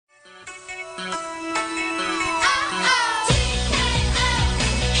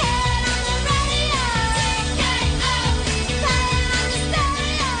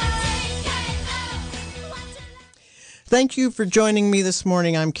Thank you for joining me this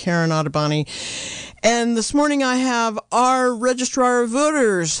morning. I'm Karen Ottoboni. And this morning I have our Registrar of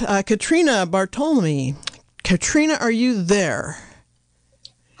Voters, Katrina Bartolome. Katrina, are you there?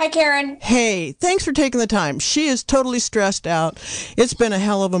 Hi, Karen. Hey, thanks for taking the time. She is totally stressed out. It's been a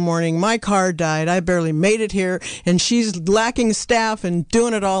hell of a morning. My car died. I barely made it here, and she's lacking staff and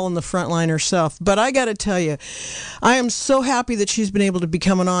doing it all on the front line herself. But I got to tell you, I am so happy that she's been able to be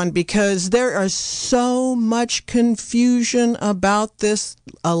coming on because there is so much confusion about this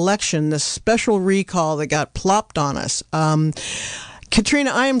election, this special recall that got plopped on us.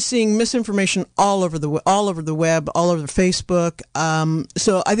 Katrina, I am seeing misinformation all over the web, all over Facebook.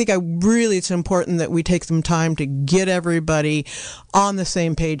 So I think it's important that we take some time to get everybody on the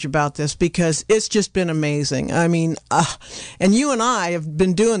same page about this because it's just been amazing. I mean, and you and I have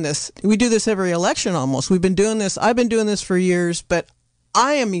been doing this. We do this every election almost. We've been doing this. I've been doing this for years, but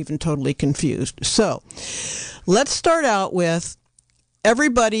I am even totally confused. So let's start out with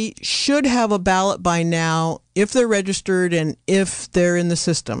everybody should have a ballot by now if they're registered and if they're in the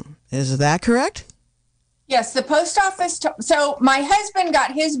system. Is that correct? Yes, the post office. So my husband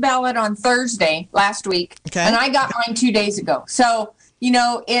got his ballot on Thursday last week, and I got mine 2 days ago. So,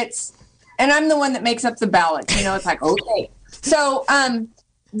 and I'm the one that makes up the ballot. It's like, okay. So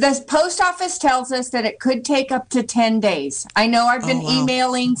the post office tells us that it could take up to 10 days. I know I've been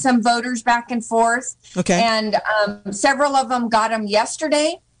emailing some voters back and forth. Okay. And several of them got them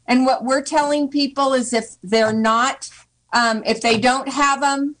yesterday. And what we're telling people is if they're not, if they don't have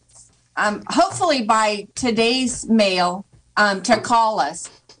them, hopefully by today's mail, to call us.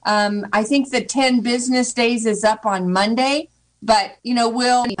 I think the 10 business days is up on Monday, but,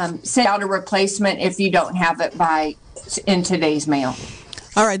 we'll send out a replacement if you don't have it in today's mail.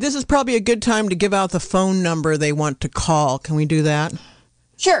 All right, this is probably a good time to give out the phone number they want to call. Can we do that?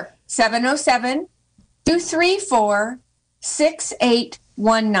 Sure.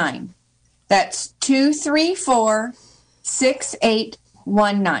 707-234-6819. That's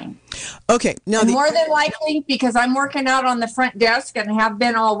 234-6819. Okay. Now, more than likely, because I'm working out on the front desk and have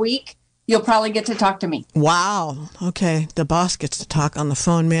been all week, you'll probably get to talk to me. Wow. Okay. The boss gets to talk on the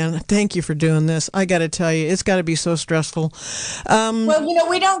phone, man. Thank you for doing this. I got to tell you, it's got to be so stressful. Well,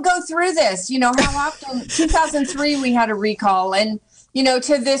 we don't go through this. How often? 2003, we had a recall and,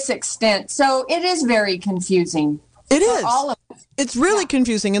 to this extent. So it is very confusing. It is. All of us. It's really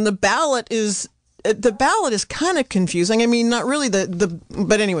confusing. And the ballot is kind of confusing. I mean, not really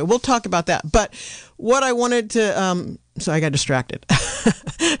but anyway, we'll talk about that. But what I wanted to, so I got distracted.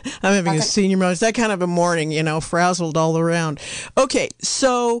 I'm having a senior moment. It's that kind of a morning, frazzled all around. Okay,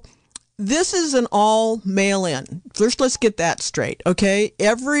 so this is an all mail-in. First, let's get that straight, okay?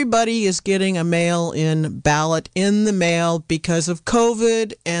 Everybody is getting a mail-in ballot in the mail because of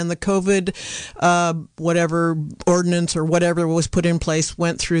COVID, and the COVID, whatever ordinance or whatever was put in place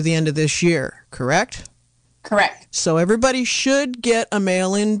went through the end of this year, correct? Correct. So everybody should get a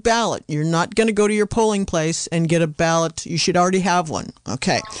mail-in ballot. You're not going to go to your polling place and get a ballot. You should already have one.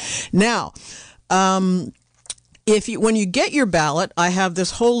 Okay. Now, when you get your ballot, I have this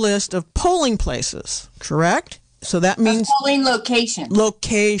whole list of polling places, correct? So that means polling locations.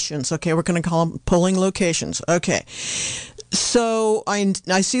 Locations. Okay, we're going to call them polling locations. Okay. So I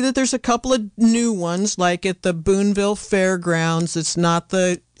see that there's a couple of new ones, like at the Boonville Fairgrounds. It's not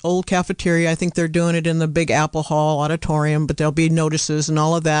the old cafeteria. I think they're doing it in the Big Apple Hall auditorium, but there'll be notices and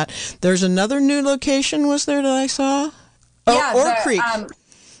all of that. There's another new location, was there, that I saw? Yeah, Orr Creek.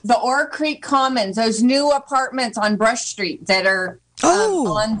 The Orr Creek Commons, those new apartments on Brush Street that are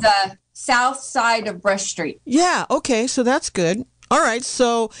on the south side of Brush Street. Yeah, okay, so that's good. All right,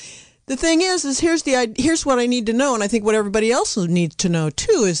 so the thing is here's what I need to know, and I think what everybody else needs to know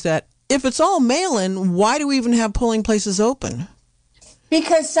too, is that if it's all mail-in, why do we even have polling places open?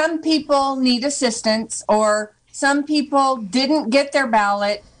 Because some people need assistance, or some people didn't get their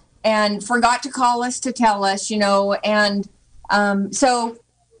ballot and forgot to call us to tell us, and so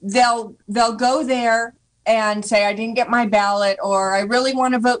they'll go there and say, I didn't get my ballot, or I really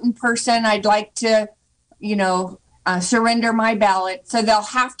want to vote in person. I'd like to, surrender my ballot. So they'll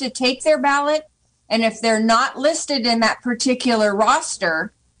have to take their ballot. And if they're not listed in that particular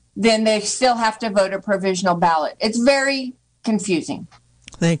roster, then they still have to vote a provisional ballot. It's very confusing.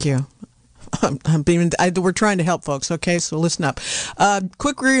 Thank you. We're trying to help folks, okay? So listen up.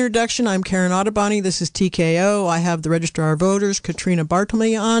 Quick reintroduction. I'm Karen Ottoboni. This is TKO. I have the Registrar of Voters, Katrina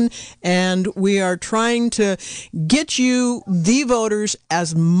Bartolome, on, and we are trying to get you, the voters,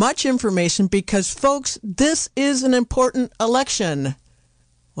 as much information because, folks, this is an important election.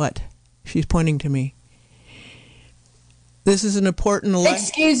 What? She's pointing to me. This is an important election.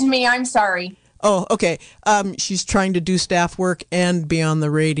 Excuse me, I'm sorry. Oh, okay. She's trying to do staff work and be on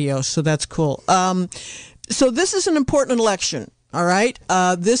the radio, so that's cool. So this is an important election. All right.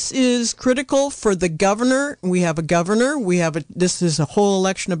 This is critical for the governor. We have a governor. This is a whole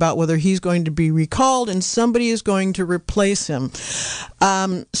election about whether he's going to be recalled and somebody is going to replace him.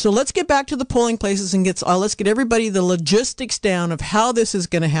 So let's get back to the polling places and let's get everybody the logistics down of how this is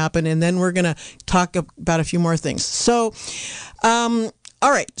going to happen. And then we're going to talk about a few more things. So, all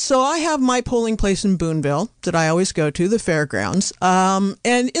right, so I have my polling place in Boonville that I always go to, the fairgrounds. And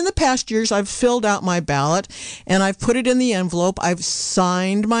in the past years, I've filled out my ballot and I've put it in the envelope. I've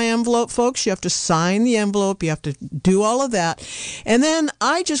signed my envelope, folks. You have to sign the envelope. You have to do all of that. And then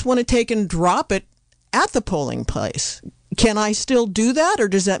I just want to take and drop it at the polling place. Can I still do that, or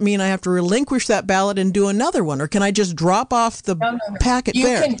does that mean I have to relinquish that ballot and do another one, or can I just drop off the packet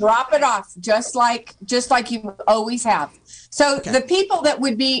there? You can drop it off just like you always have. So the people that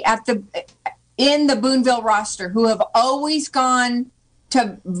would be in the Boonville roster who have always gone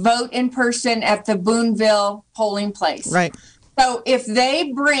to vote in person at the Boonville polling place. Right. So if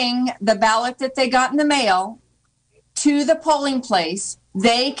they bring the ballot that they got in the mail to the polling place,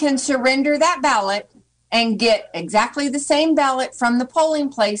 they can surrender that ballot and get exactly the same ballot from the polling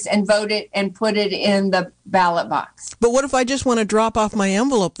place and vote it and put it in the ballot box. But what if I just want to drop off my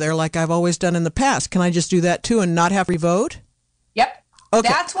envelope there like I've always done in the past? Can I just do that too and not have to vote? Yep. Okay.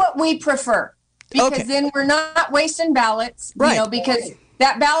 That's what we prefer, because then we're not wasting ballots, right. Because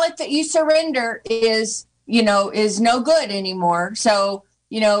that ballot that you surrender is no good anymore. So,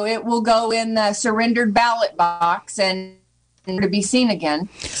 it will go in the surrendered ballot box and to be seen again.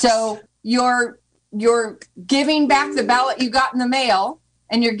 So you're giving back the ballot you got in the mail,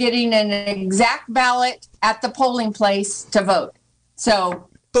 and you're getting an exact ballot at the polling place to vote. So,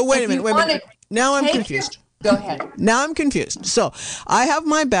 but wait a minute. Now I'm confused. Go ahead. Now I'm confused. So I have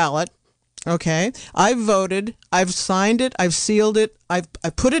my ballot. Okay. I've voted. I've signed it. I've sealed it. I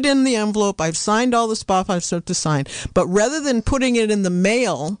put it in the envelope. I've signed all the stuff I'm supposed to sign. But rather than putting it in the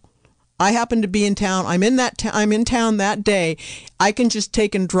mail, I happen to be in town. I'm in town that day. I can just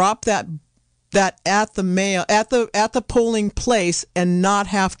take and drop that at the polling place and not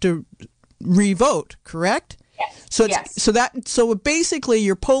have to re-vote, correct? Yes. So basically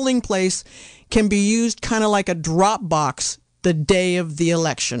your polling place can be used kind of like a drop box the day of the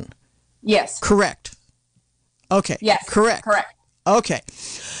election. Yes. Correct. Okay. Yes. Correct. Okay.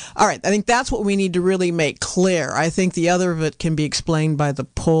 All right. I think that's what we need to really make clear. I think the other of it can be explained by the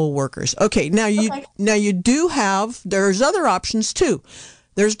poll workers. Okay. Now there's other options too.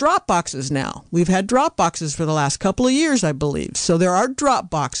 There's drop boxes now. We've had drop boxes for the last couple of years, I believe. So there are drop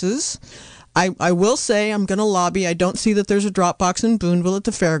boxes. I will say I'm going to lobby. I don't see that there's a drop box in Boonville at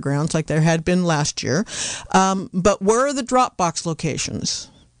the fairgrounds like there had been last year. But where are the drop box locations?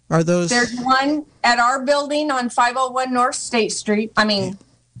 Are those? There's one at our building on 501 North State Street.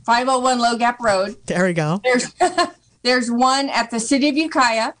 501 Low Gap Road. There we go. There's one at the City of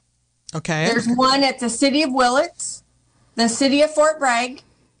Ukiah. Okay. There's one at the City of Willits, the City of Fort Bragg,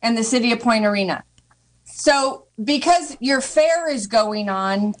 and the City of Point Arena. So because your fair is going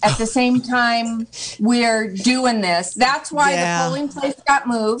on at the same time we're doing this, that's why the polling place got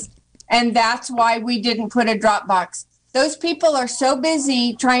moved, and that's why we didn't put a drop box. Those people are so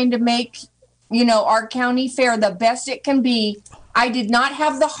busy trying to make, our county fair the best it can be. I did not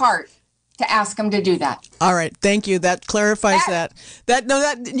have the heart to ask them to do that. All right. Thank you. That clarifies that. That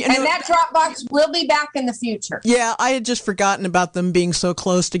drop box will be back in the future. Yeah. I had just forgotten about them being so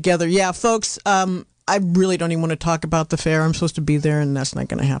close together. Yeah, folks, I really don't even want to talk about the fair. I'm supposed to be there, and that's not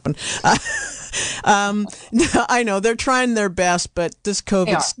going to happen. I know they're trying their best, but this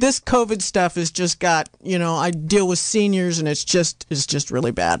COVID stuff has just got, I deal with seniors, and it's just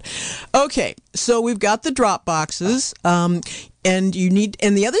really bad. Okay, so we've got the drop boxes, and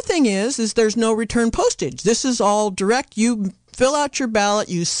the other thing is there's no return postage. This is all direct. You fill out your ballot,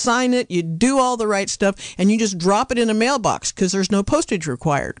 you sign it, you do all the right stuff, and you just drop it in a mailbox because there's no postage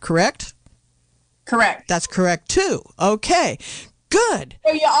required. Correct? Correct. That's correct too. Okay, good.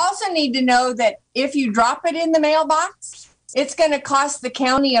 So you also need to know that if you drop it in the mailbox, it's going to cost the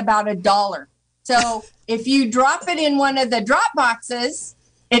county about $1. So if you drop it in one of the drop boxes,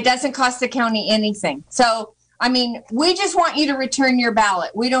 it doesn't cost the county anything. So, we just want you to return your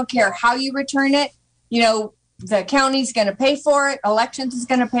ballot. We don't care how you return it. The county's going to pay for it. Elections is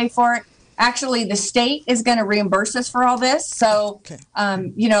going to pay for it. Actually, the state is going to reimburse us for all this. So,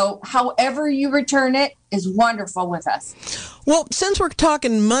 however you return it is wonderful with us. Well, since we're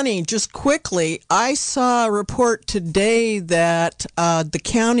talking money, just quickly, I saw a report today that the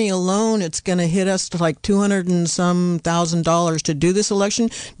county alone, it's going to hit us to like $200 and some $1,000 to do this election.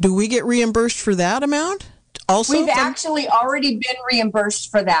 Do we get reimbursed for that amount? Also, we've actually already been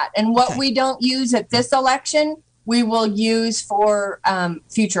reimbursed for that. And what we don't use at this election, we will use for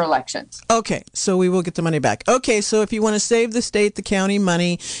future elections. Okay, so we will get the money back. Okay, so if you want to save the state, the county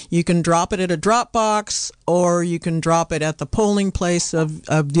money, you can drop it at a drop box, or you can drop it at the polling place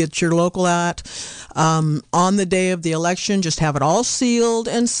that you're local at. On the day of the election, just have it all sealed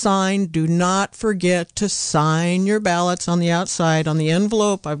and signed. Do not forget to sign your ballots on the outside, on the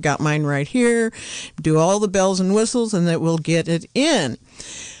envelope. I've got mine right here. Do all the bells and whistles, and it will get it in.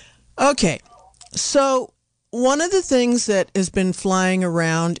 Okay, so one of the things that has been flying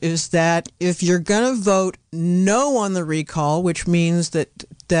around is that if you're going to vote no on the recall, which means that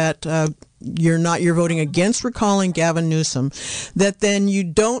you're voting against recalling Gavin Newsom, that then you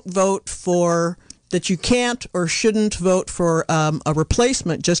don't vote for, that you can't or shouldn't vote for a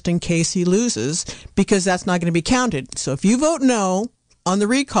replacement just in case he loses, because that's not going to be counted. So if you vote no on the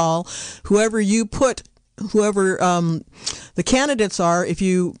recall, whoever the candidates are, if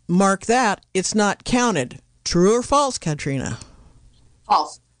you mark that, it's not counted. True or false, Katrina?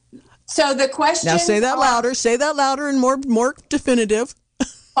 False. So the question. Now say that louder. Say that louder and more definitive.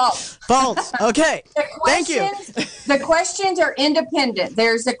 False. False. Okay. Thank you. The questions are independent.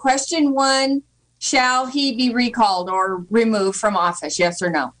 There's a question 1: shall he be recalled or removed from office? Yes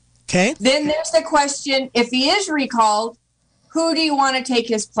or no? Okay. Then there's the question: if he is recalled, who do you want to take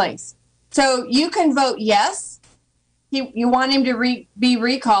his place? So you can vote yes. You want him to be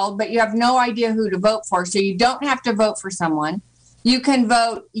recalled, but you have no idea who to vote for, so you don't have to vote for someone. You can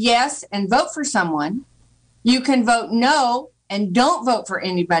vote yes and vote for someone. You can vote no and don't vote for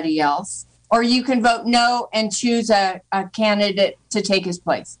anybody else, or you can vote no and choose a candidate to take his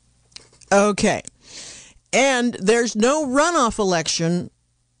place. Okay. And there's no runoff election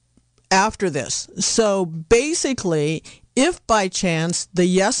after this. So basically, if by chance the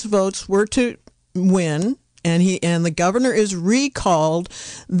yes votes were to win, and the governor is recalled,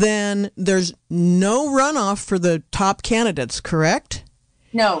 then there's no runoff for the top candidates, correct?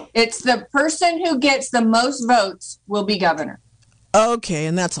 No, it's the person who gets the most votes will be governor. Okay,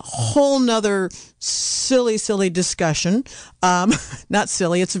 and that's a whole nother silly discussion. Not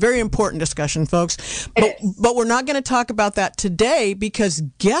silly, it's a very important discussion, folks. But we're not going to talk about that today, because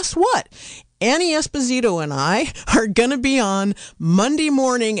guess what? Annie Esposito and I are going to be on Monday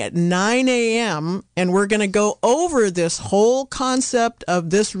morning at 9 a.m., and we're going to go over this whole concept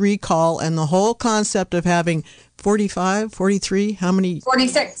of this recall and the whole concept of having 45, 43, how many?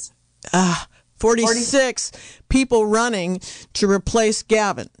 46. 46 people running to replace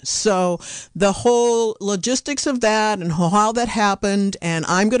Gavin. So the whole logistics of that and how that happened, and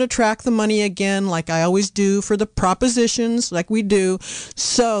I'm going to track the money again like I always do for the propositions like we do.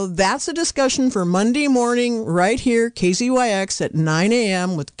 So that's a discussion for Monday morning right here, KZYX at 9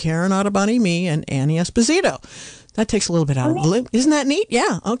 a.m. with Karen Ottoboni, me, and Annie Esposito. That takes a little bit out of the loop. Isn't that neat?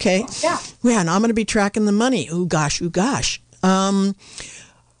 Yeah, okay. Yeah. And I'm going to be tracking the money. Ooh, gosh.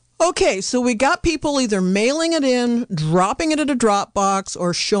 Okay, so we got people either mailing it in, dropping it at a drop box,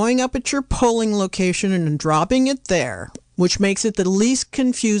 or showing up at your polling location and dropping it there, which makes it the least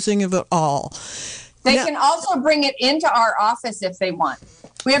confusing of it all. They can also bring it into our office if they want.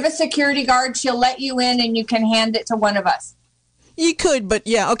 We have a security guard. She'll let you in, and you can hand it to one of us. You could, but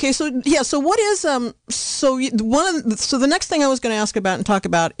yeah, okay. So what is so the next thing I was going to ask about and talk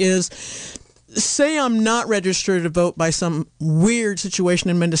about is, say I'm not registered to vote by some weird situation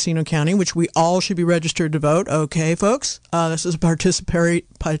in Mendocino County, which we all should be registered to vote. Okay, folks, this is a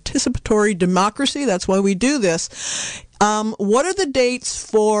participatory democracy. That's why we do this. What are the dates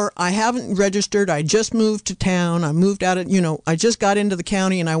for, I haven't registered, I just moved to town, I moved out of, I just got into the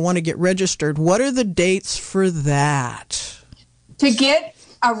county and I want to get registered. What are the dates for that? To get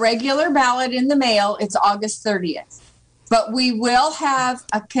a regular ballot in the mail, it's August 30th. But we will have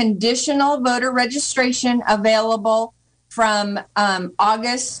a conditional voter registration available from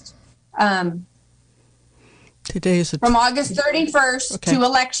August. Today is from August 31st to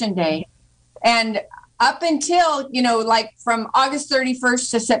Election Day, and up until like from August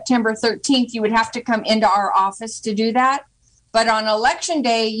 31st to September 13th, you would have to come into our office to do that. But on Election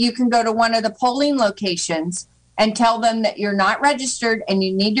Day, you can go to one of the polling locations and tell them that you're not registered and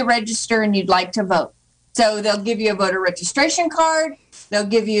you need to register and you'd like to vote. So they'll give you a voter registration card. They'll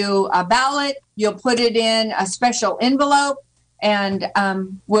give you a ballot. You'll put it in a special envelope, and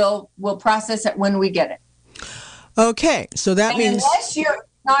we'll process it when we get it. Okay, so that means unless you're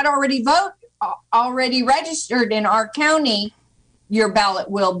not already registered in our county, your ballot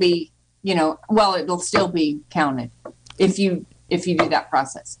will be, it'll still be counted if you do that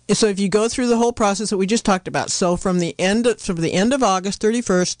process. So if you go through the whole process that we just talked about, so from the end of August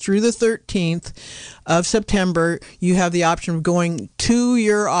 31st through the 13th of September, you have the option of going to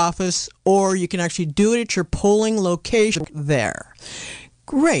your office, or you can actually do it at your polling location there.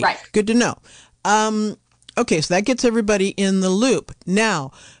 Great. Right. Good to know. Okay, so that gets everybody in the loop.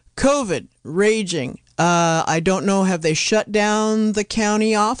 Now, COVID raging. I don't know, have they shut down the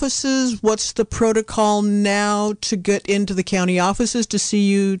county offices? What's the protocol now to get into the county offices to see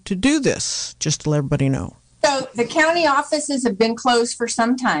you to do this? Just to let everybody know. So the county offices have been closed for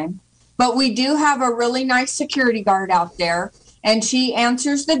some time, but we do have a really nice security guard out there, and she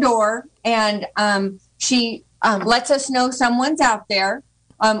answers the door, and she lets us know someone's out there.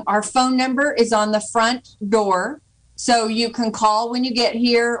 Our phone number is on the front door, so you can call when you get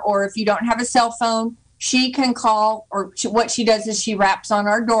here, or if you don't have a cell phone, she can call, or what she does is she raps on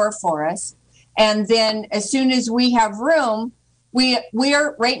our door for us. And then as soon as we have room, we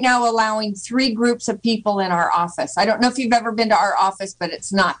are right now allowing 3 groups of people in our office. I don't know if you've ever been to our office, but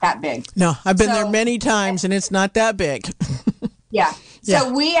it's not that big. No, I've been there many times, and it's not that big. Yeah.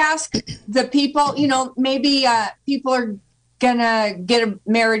 So we ask the people, maybe people are going to get a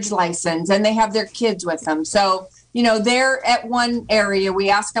marriage license and they have their kids with them. So, they're at one area.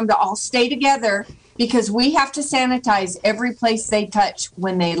 We ask them to all stay together because we have to sanitize every place they touch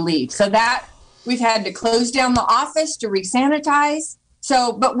when they leave. So that we've had to close down the office to re-sanitize.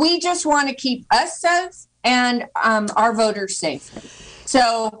 So, but we just want to keep us safe and our voters safe.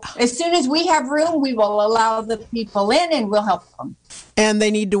 So as soon as we have room, we will allow the people in and we'll help them. And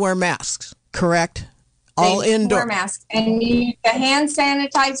they need to wear masks, correct? All indoor. Wear masks and use the hand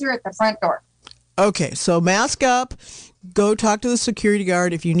sanitizer at the front door. Okay, so mask up. Go talk to the security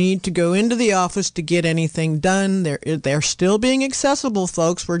guard if you need to go into the office to get anything done. They're still being accessible,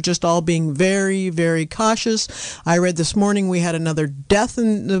 folks. We're just all being very, very cautious. I read this morning we had another death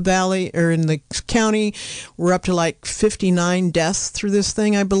in the valley, or in the county. We're up to like 59 deaths through this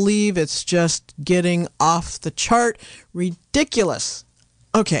thing, I believe. It's just getting off the chart. Ridiculous.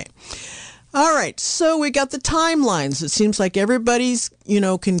 Okay. All right, so we got the timelines. It seems like everybody's,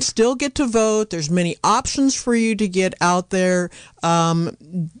 can still get to vote. There's many options for you to get out there.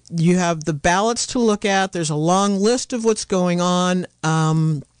 You have the ballots to look at. There's a long list of what's going on.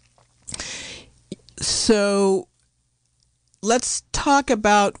 So let's talk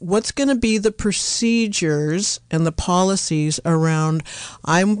about what's going to be the procedures and the policies around.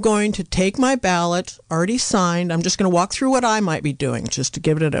 I'm going to take my ballot already signed. I'm just going to walk through what I might be doing just to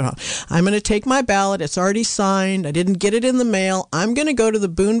give it a. I'm going to take my ballot. It's already signed. I didn't get it in the mail. I'm going to go to the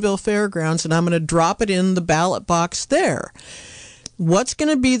Boonville Fairgrounds and I'm going to drop it in the ballot box there. What's going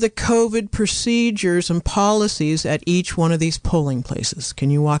to be the COVID procedures and policies at each one of these polling places? Can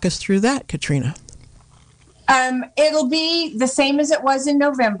you walk us through that, Katrina? It'll be the same as it was in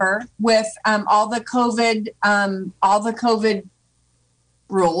November with all the COVID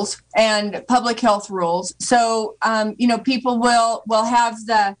rules and public health rules. So, people will have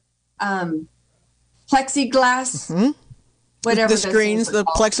the plexiglass, whatever the screens, the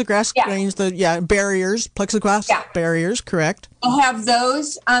plexiglass screens, barriers, plexiglass barriers, correct. We'll have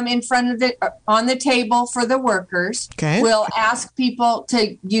those in front of on the table for the workers. Okay. We'll ask people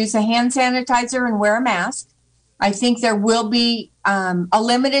to use a hand sanitizer and wear a mask. I think there will be a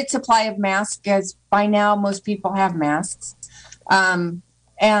limited supply of masks, as by now most people have masks.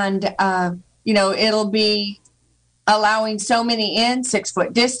 It'll be allowing so many in,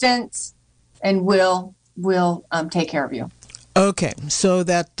 6-foot distance, and we'll take care of you. Okay, so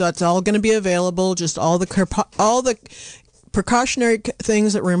that's all going to be available. Just all the precautionary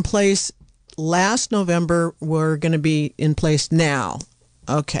things that were in place last November were going to be in place now.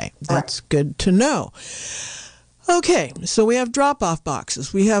 Okay, that's good to know. Okay, so we have drop-off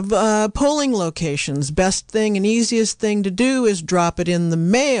boxes. We have polling locations. Best thing and easiest thing to do is drop it in the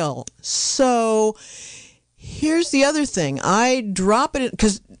mail. So here's the other thing. I drop it in,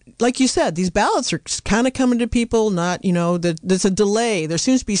 because like you said, these ballots are kind of coming to people, not, there's a delay. There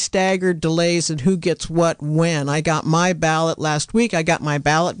seems to be staggered delays in who gets what when. I got my ballot last week. I got my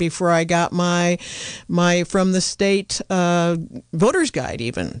ballot before I got my from the state voter's guide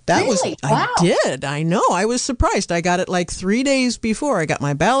even. That really? Wow. I did. I know. I was surprised. I got it like 3 days before I got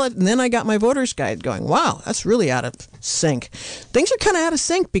my ballot, and then I got my voter's guide going, wow, that's really out of sync. Things are kind of out of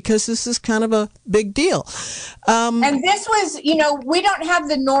sync because this is kind of a big deal. And this was, we didn't have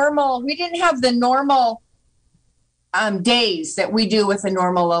the normal days that we do with a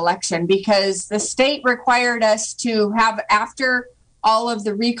normal election, because the state required us to have, after all of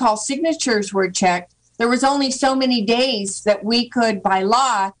the recall signatures were checked, there was only so many days that we could, by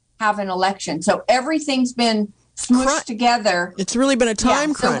law, have an election. So everything's been smooshed together. It's really been a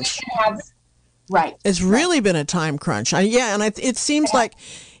time crunch. Right. It's really been a time crunch. It seems like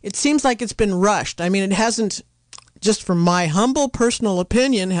it's been rushed. I mean, it hasn't. Just from my humble personal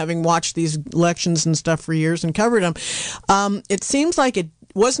opinion, having watched these elections and stuff for years and covered them, it seems like it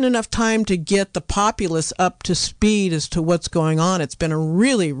wasn't enough time to get the populace up to speed as to what's going on. It's been a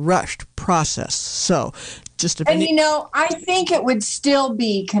really rushed process. So, I think it would still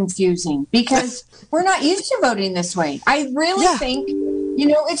be confusing because we're not used to voting this way. I really think,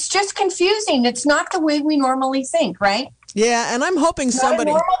 it's just confusing. It's not the way we normally think, right? Yeah, and I'm hoping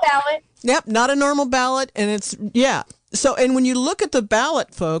somebody... Not a normal ballot. Yep, not a normal ballot, and it's, So, and when you look at the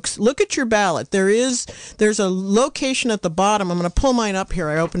ballot, folks, look at your ballot. There's a location at the bottom. I'm going to pull mine up here.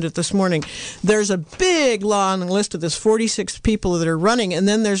 I opened it this morning. There's a big long list of this 46 people that are running, and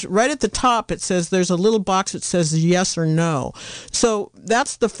then there's right at the top, it says there's a little box that says yes or no. So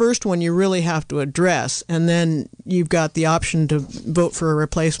that's the first one you really have to address, and then you've got the option to vote for a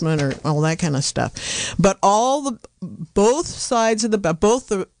replacement or all that kind of stuff. But both sides of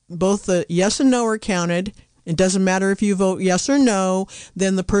both the yes and no are counted. It doesn't matter if you vote yes or no,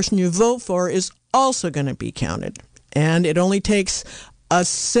 then the person you vote for is also going to be counted. And it only takes a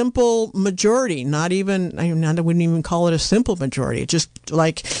simple majority, I wouldn't even call it a simple majority. It's just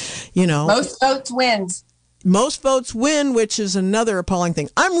like, Most votes wins. Most votes win, which is another appalling thing.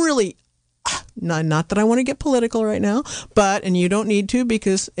 I'm really... Not that I want to get political right now, and you don't need to,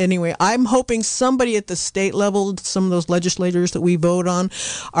 because anyway, I'm hoping somebody at the state level, some of those legislators that we vote on,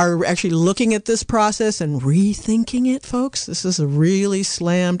 are actually looking at this process and rethinking it, folks. This is really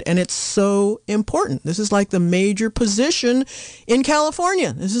slammed, and it's so important. This is like the major position in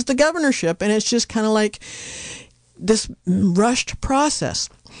California. This is the governorship, and it's just kind of like this rushed process.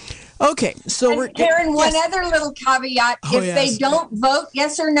 Okay, so Karen, one other little caveat. They don't vote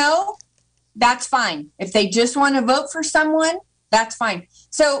yes or no, that's fine. If they just want to vote for someone, that's fine.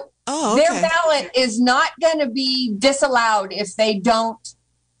 So their ballot is not going to be disallowed if they don't,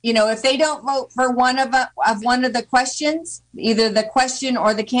 if they don't vote for one of the questions, either the question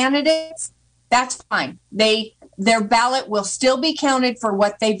or the candidates, that's fine. Their ballot will still be counted for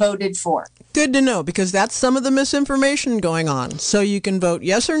what they voted for. Good to know, because that's some of the misinformation going on. So you can vote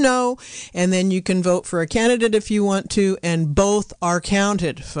yes or no, and then you can vote for a candidate if you want to, and both are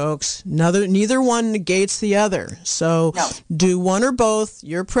counted, folks. Neither one negates the other. So do one or both,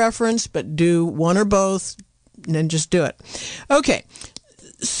 your preference, but do one or both, and then just do it. Okay.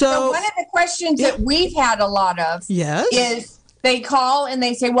 So one of the questions that we've had a lot of is they call and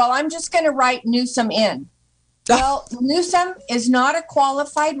they say, well, I'm just going to write Newsom in. Well, Newsom is not a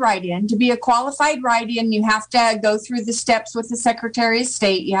qualified write-in. To be a qualified write-in, you have to go through the steps with the Secretary of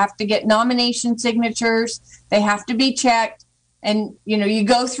State. You have to get nomination signatures. They have to be checked. And, you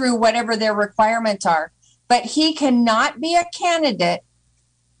go through whatever their requirements are. But he cannot be a candidate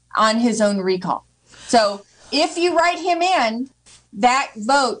on his own recall. So if you write him in, that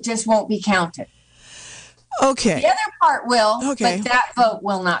vote just won't be counted. Okay. The other part will, but that vote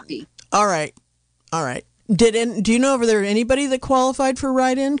will not be. All right. Do you know if there anybody that qualified for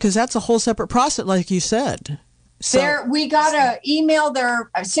write-in? Because that's a whole separate process, like you said. We got an email. There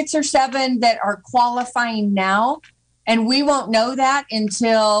are 6 or 7 that are qualifying now, and we won't know that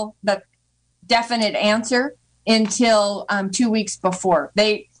until the definite answer until 2 weeks before.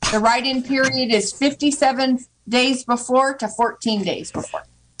 The write-in period is 57 days before to 14 days before.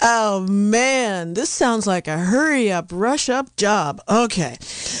 Oh, man, this sounds like a hurry-up, rush-up job. Okay.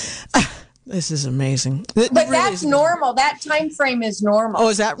 This is amazing. But really that's normal. That time frame is normal. Oh,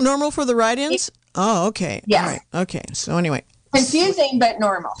 is that normal for the write-ins? Oh, okay. Yes. All right. Okay. So anyway. Confusing, but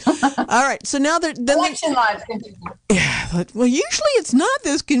normal. All right. So now election law is confusing. Yeah. Well, usually it's not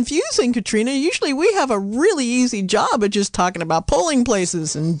this confusing, Katrina. Usually we have a really easy job of just talking about polling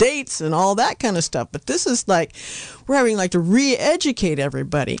places and dates and all that kind of stuff. But this is like, we're having to re-educate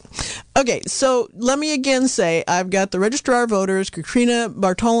everybody. Okay, so let me again say, I've got the Registrar of Voters, Katrina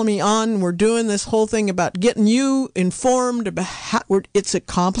Bartolome, on. We're doing this whole thing about getting you informed about it's a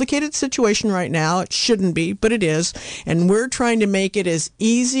complicated situation right now. It shouldn't be, but it is. And we're trying to make it as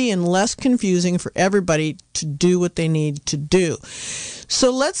easy and less confusing for everybody to do what they need to do.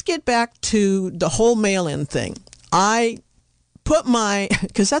 So let's get back to the whole mail-in thing. I put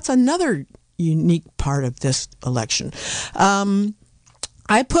because that's another unique part of this election.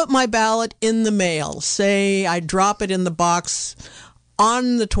 I put my ballot in the mail. Say I drop it in the box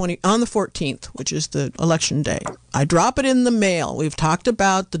on the 14th, which is the election day. I drop it in the mail. We've talked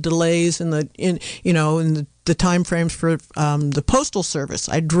about the delays in the time frames for the postal service.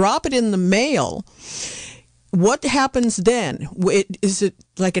 I drop it in the mail. What happens then? Is it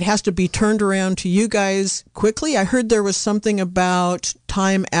like it has to be turned around to you guys quickly? I heard there was something about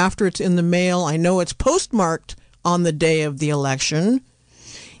time after it's in the mail. I know it's postmarked on the day of the election.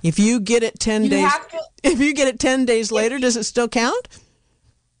 If you get it 10 days, if you get it 10 days later, does it still count?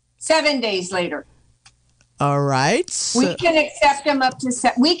 7 days later. All right. We can accept them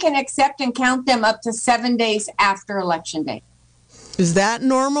we can accept and count them up to 7 days after election day. Is that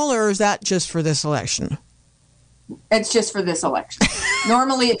normal, or is that just for this election? It's just for this election.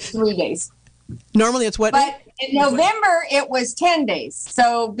 Normally it's 3 days. Normally it's what? But in November it was 10 days.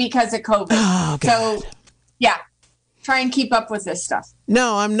 So because of COVID. Oh, God. So yeah. Try and keep up with this stuff.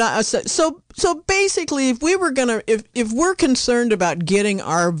 No, I'm not. So basically, if we're concerned about getting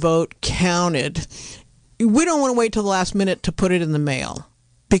our vote counted, we don't want to wait till the last minute to put it in the mail,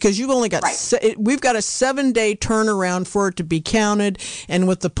 because you've only got we've got a 7-day turnaround for it to be counted, and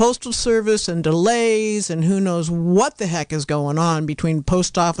with the postal service and delays and who knows what the heck is going on between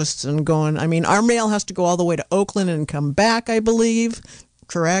post office and going. I mean, our mail has to go all the way to Oakland and come back, I believe.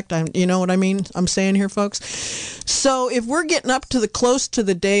 Correct? You know what I mean? I'm saying here, folks. So if we're getting up to close to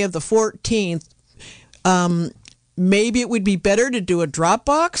the day of the 14th, maybe it would be better to do a drop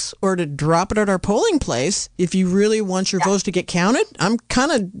box or to drop it at our polling place if you really want your votes to get counted. I'm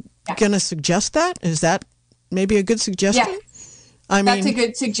kind of going to suggest that. Is that maybe a good suggestion? Yeah. That's a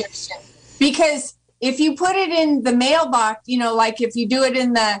good suggestion. Because if you put it in the mailbox, like if you do it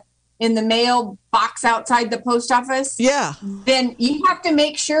in the mail box outside the post office, then you have to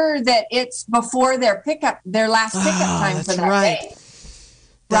make sure that it's before their last pickup time for that day.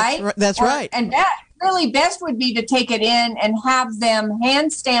 Right? That's right. And that really best would be to take it in and have them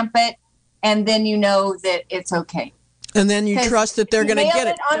hand stamp it, and then you know that it's okay. And then you trust that they're going to get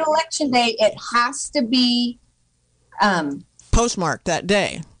it. On election day, it has to be postmarked that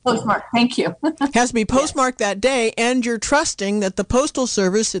day. Postmarked, thank you. Has to be postmarked that day, and you're trusting that the Postal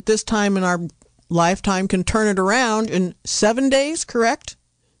Service at this time in our lifetime can turn it around in 7 days, correct?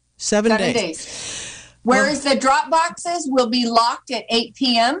 7 days. Whereas the drop boxes will be locked at 8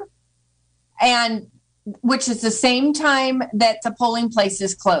 p.m., and which is the same time that the polling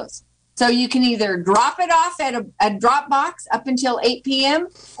places close. So you can either drop it off at a drop box up until 8 p.m.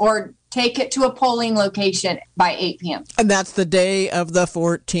 or take it to a polling location by 8 p.m. And that's the day of the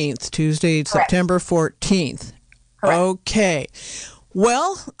 14th, Tuesday, correct. September 14th. Correct. Okay.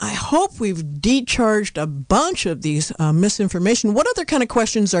 Well, I hope we've decharged a bunch of these misinformation. What other kind of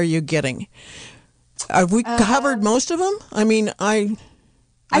questions are you getting? Have we covered most of them? I mean, I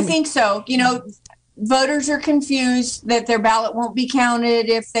think so. Voters are confused that their ballot won't be counted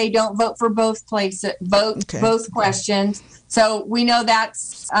if they don't vote for both both questions. So we know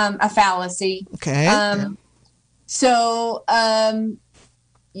that's a fallacy. Okay.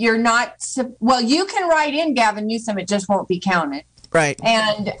 You're not. You can write in Gavin Newsom. It just won't be counted. Right.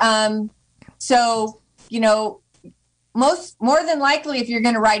 And more than likely, if you're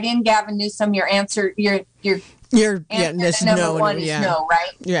going to write in Gavin Newsom, your answer, your number one is no,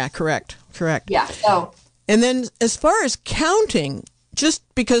 right? Yeah, correct. Yeah. So. And then as far as counting, just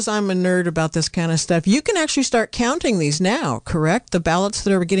because I'm a nerd about this kind of stuff, you can actually start counting these now, correct? The ballots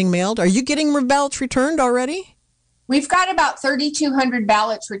that are getting mailed. Are you getting ballots returned already? We've got about 3,200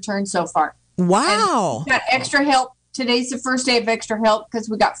 ballots returned so far. Wow. And we've got extra help. Today's the first day of extra help because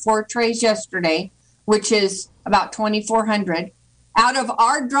we got 4 trays yesterday, which is about 2,400. Out of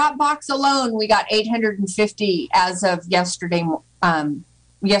our drop box alone, we got 850 as of yesterday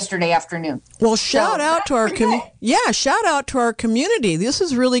afternoon. Well, shout out to our community. This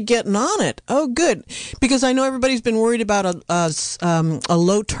is really getting on it. Oh, good. Because I know everybody's been worried about a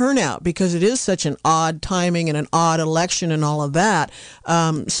low turnout because it is such an odd timing and an odd election and all of that.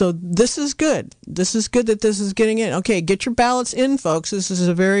 So this is good. This is good that this is getting in. Okay, get your ballots in, folks. This is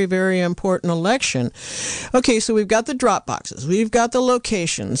a very, very important election. Okay, so we've got the drop boxes. We've got the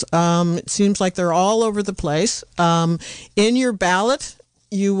locations. It seems like they're all over the place. In your ballot,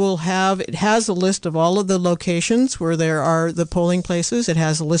 it has a list of all of the locations where there are the polling places. It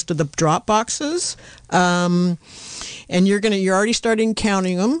has a list of the drop boxes. And you're already starting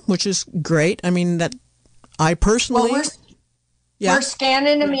counting them, which is great. I mean, that I personally... We're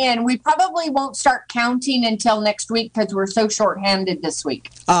scanning them in. We probably won't start counting until next week because we're so short-handed this week.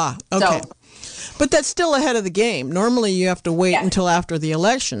 Ah, okay. But that's still ahead of the game. Normally, you have to wait until after the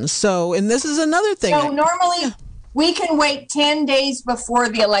election. So, and this is another thing. So normally... We can wait 10 days before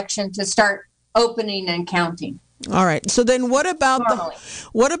the election to start opening and counting. All right. So then what about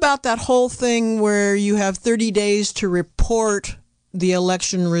that whole thing where you have 30 days to report the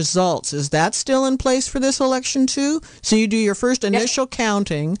election results? Is that still in place for this election too? So you do your first initial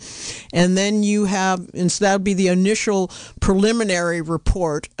counting, and then you have, and so that would be the initial preliminary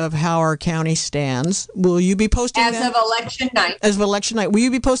report of how our county stands. Will you be posting that? As of election night. As of election night. Will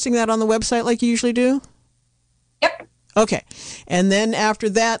you be posting that on the website like you usually do? Yep. Okay. And then after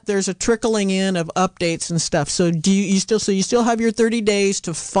that, there's a trickling in of updates and stuff. So you still have your 30 days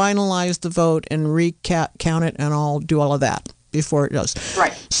to finalize the vote and recount it and do all of that before it does.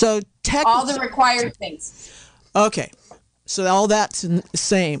 Right. So all the required things. Okay. So all that's the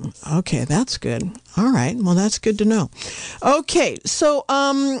same. Okay, that's good. All right. Well, that's good to know. Okay. So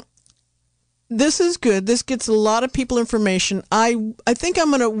this is good. This gets a lot of people information. I think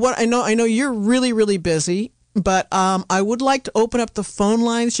I'm going to I know you're really, really busy. But I would like to open up the phone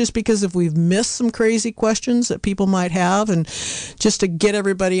lines just because if we've missed some crazy questions that people might have, and just to get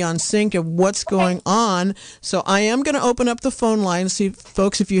everybody on sync of what's going on. So I am going to open up the phone lines. See,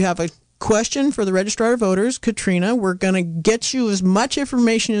 folks, if you have a question for the Registrar of Voters, Katrina, we're going to get you as much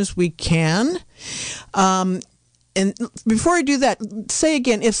information as we can. And before I do that, say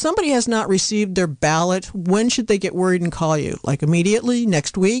again, if somebody has not received their ballot, when should they get worried and call you? Like immediately,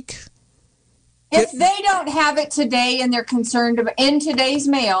 next week? If they don't have it today and they're concerned about in today's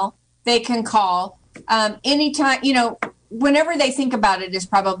mail, they can call anytime, whenever they think about it is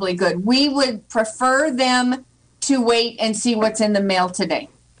probably good. We would prefer them to wait and see what's in the mail today.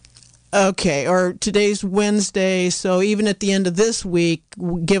 Okay, or today's Wednesday, so even at the end of this week,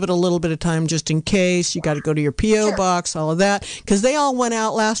 give it a little bit of time just in case. You got to go to your P.O. box, all of that, because they all went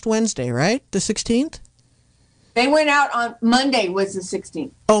out last Wednesday, right? The 16th? They went out on Monday was the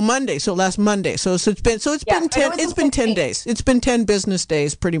 16th. Oh, Monday. So last Monday. So it's been 10 days. It's been 10 business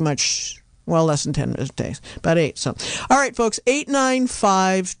days pretty much. Well, less than 10 business days. About 8. So, all right, folks,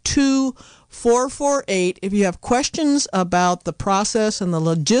 895-2448. If you have questions about the process and the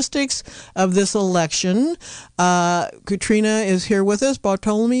logistics of this election, Katrina is here with us,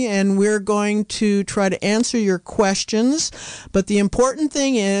 Bartolome, and we're going to try to answer your questions. But the important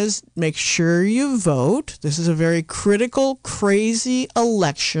thing is make sure you vote. This is a very critical, crazy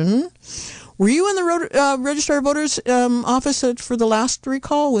election. Were you in the Registrar of Voters office for the last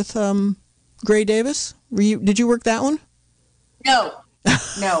recall with Gray Davis? Did you work that one? No. But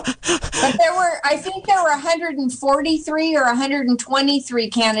I think there were 143 or 123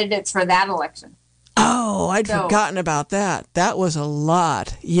 candidates for that election. Oh, I'd forgotten about that. That was a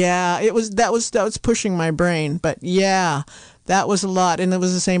lot. Yeah, that was pushing my brain, but yeah, that was a lot, and it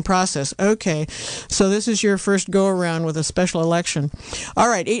was the same process. Okay, so this is your first go-around with a special election. All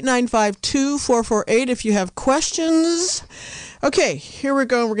right, 895-2448 if you have questions. Okay, here we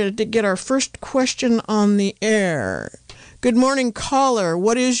go. We're going to get our first question on the air. Good morning, caller.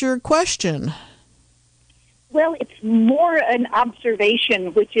 What is your question? Well, it's more an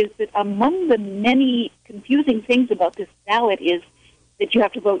observation, which is that among the many confusing things about this ballot is that you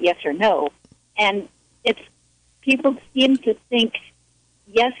have to vote yes or no. And people seem to think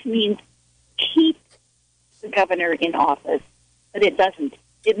yes means keep the governor in office, but it doesn't.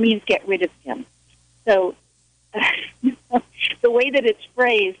 It means get rid of him. So the way that it's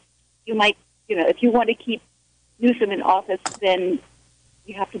phrased, you might, if you want to keep Newsom in office, then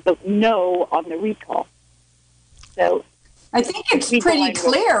you have to vote no on the recall. So I think it's pretty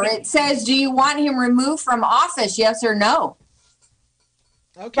clear. It says, do you want him removed from office, yes or no?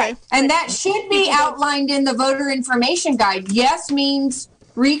 Okay. And that should be outlined in the voter information guide. Yes means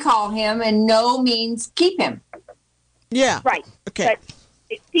recall him and no means keep him. Yeah. Right. Okay.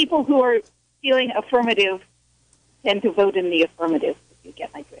 But people who are feeling affirmative tend to vote in the affirmative, if you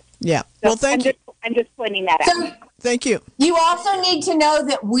get my drift. Yeah. So well, thank you. I'm just pointing that out. Thank you. You also need to know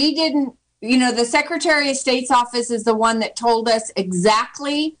that we didn't, the Secretary of State's office is the one that told us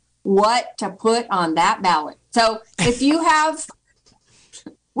exactly what to put on that ballot. So if you have,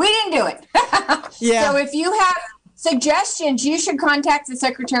 we didn't do it. Yeah. So if you have suggestions, you should contact the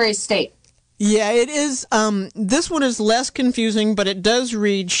Secretary of State. Yeah, it is. This one is less confusing, but it does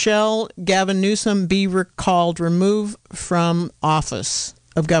read, shall Gavin Newsom be recalled, removed from office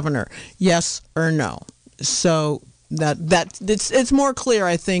of governor? Yes or no? So it's more clear,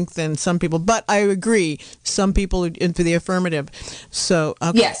 I think, than some people. But I agree, some people into the affirmative. So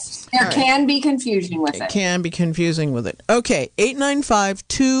okay. Yes, there can be confusion with it. It can be confusing with it. Okay,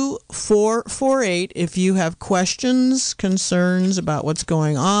 895-2448. If you have questions, concerns about what's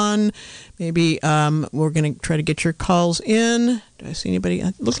going on, maybe we're going to try to get your calls in Do I see anybody?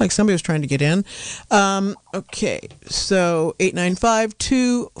 It looks like somebody was trying to get in. Okay, so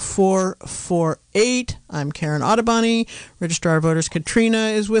 895-2448. I'm Karen Ottoboni. Registrar of Voters Katrina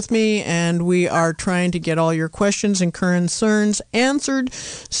is with me, and we are trying to get all your questions and concerns answered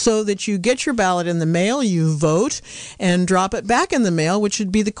so that you get your ballot in the mail, you vote, and drop it back in the mail, which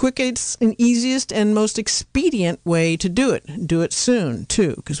would be the quickest and easiest and most expedient way to do it. Do it soon,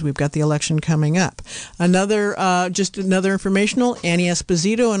 too, because we've got the election coming up. Just another informational, Annie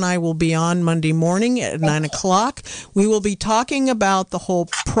Esposito and I will be on Monday morning at 9 o'clock. We will be talking about the whole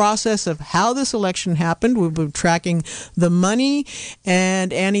process of how this election happened. We've been tracking the money,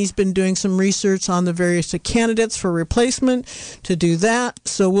 and Annie's been doing some research on the various candidates for replacement to do that.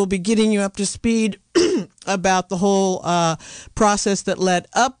 So we'll be getting you up to speed about the whole process that led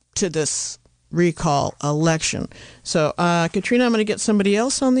up to this recall election. So, Katrina, I'm going to get somebody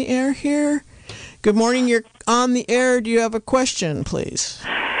else on the air here. Good morning. You're on the air. Do you have a question, please?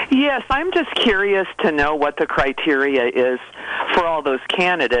 Yes, I'm just curious to know what the criteria is for all those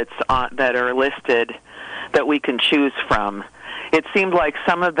candidates that are listed that we can choose from. It seemed like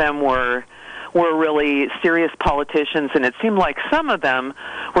some of them were really serious politicians, and it seemed like some of them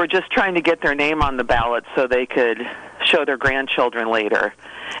were just trying to get their name on the ballot so they could show their grandchildren later.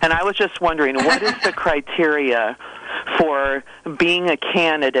 And I was just wondering, what is the criteria for being a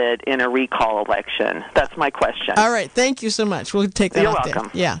candidate in a recall election? That's my question. All right. Thank you so much. We'll take that You're off welcome.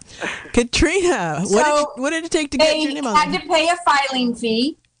 there. Yeah. Katrina, what did it take to get your name on? They had to pay a filing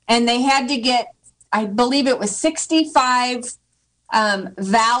fee, and they had to get, I believe it was 65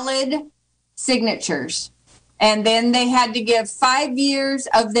 valid signatures. And then they had to give 5 years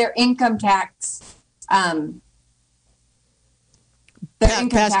of their income tax,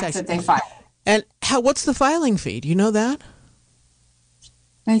 that they filed. And what's the filing fee? Do you know that?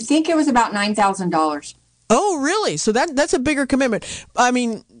 I think it was about $9,000. Oh, really? So that's a bigger commitment. I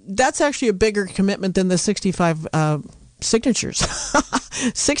mean, that's actually a bigger commitment than the 65 signatures.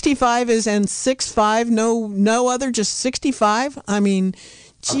 65 is and 65, no other, just 65. I mean,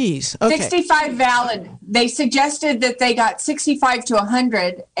 geez. Okay. 65 valid. They suggested that they got 65 to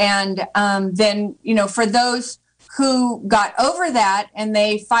 100, and then for those who got over that and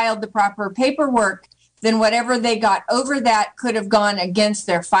they filed the proper paperwork, then whatever they got over that could have gone against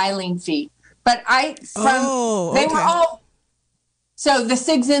their filing fee. But they were all, so the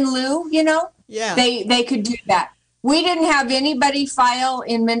SIGs in lieu, yeah, they could do that. We didn't have anybody file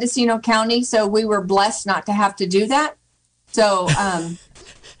in Mendocino County, so we were blessed not to have to do that. So,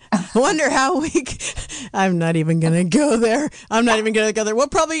 I wonder how I'm not even going to go there.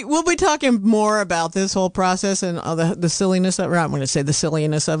 We'll be talking more about this whole process and the silliness of it. I'm going to say the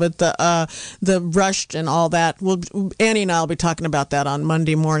silliness of it, the rushed and all that. Annie and I will be talking about that on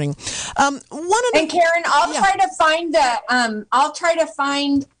Monday morning. And Karen, I'll try to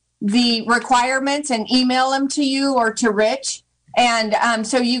find the requirements and email them to you or to Rich, and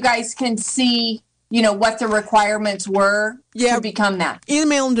so you guys can see what the requirements were to become that.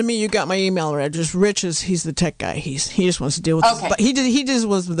 Email them to me. You got my email address. Rich he's the tech guy. He just wants to deal with this. But he just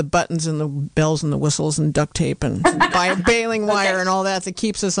was with the buttons and the bells and the whistles and duct tape and baling wire and all that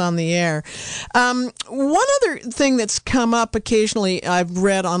keeps us on the air. One other thing that's come up occasionally I've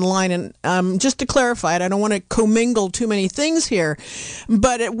read online, and just to clarify it, I don't want to commingle too many things here,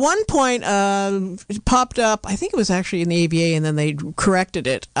 but at one point it popped up, I think it was actually in the AVA, and then they corrected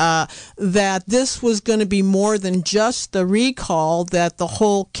it, that this was going to be more than just the recall, that the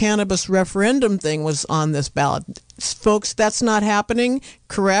whole cannabis referendum thing was on this ballot. Folks, that's not happening,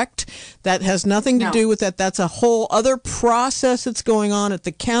 correct? That has nothing to do with that. That's a whole other process that's going on at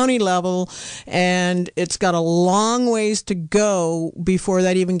the county level, and it's got a long ways to go before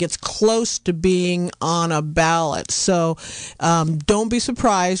that even gets close to being on a ballot. So don't be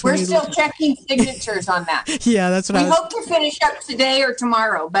surprised. We're still checking signatures on that. Yeah, that's what we hope to finish up today or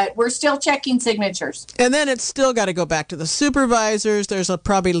tomorrow, but we're still checking signatures. And then it's still got to go back to the supervisors. There's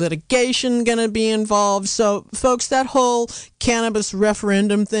probably litigation going to be involved. So, folks, that whole cannabis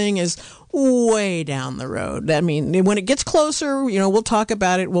referendum thing is way down the road. I mean, when it gets closer, we'll talk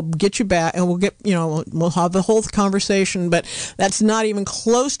about it. We'll get you back, and we'll have the whole conversation. But that's not even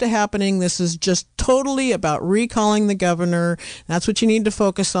close to happening. This is just totally about recalling the governor. That's what you need to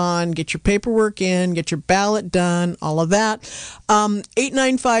focus on. Get your paperwork in, get your ballot done, all of that.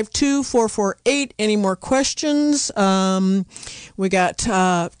 895-2448. Any more questions? We got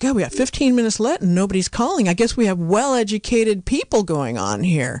 15 minutes left, and nobody's calling. I guess we have well-educated people going on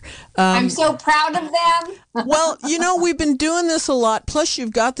here. I'm so proud of them. Well, we've been doing this a lot. Plus,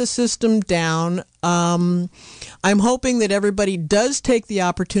 you've got the system down. I'm hoping that everybody does take the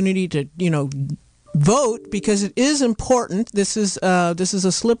opportunity to, vote because it is important. This is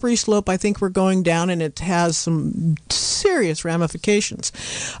a slippery slope I think we're going down, and it has some serious ramifications.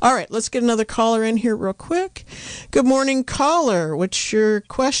 All right, let's get another caller in here real quick. Good morning, caller. What's your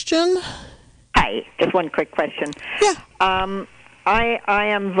question? Hi, just one quick question. Yeah.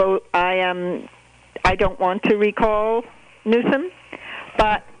 I don't want to recall Newsom,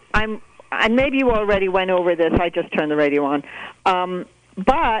 but and maybe you already went over this. I just turned the radio on.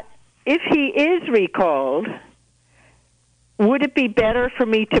 But if he is recalled, would it be better for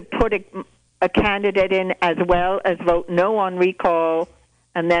me to put a candidate in as well as vote no on recall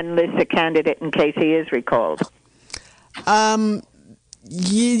and then list a candidate in case he is recalled?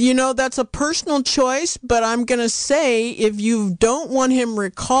 You know, that's a personal choice, but I'm going to say if you don't want him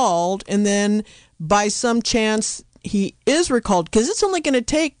recalled and then by some chance he is recalled, because it's only going to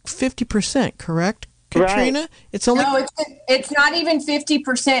take 50%, correct, Katrina? Right. It's only it's not even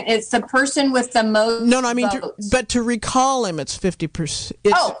 50%. It's the person with the most. No, I mean, votes. but to recall him, it's 50%.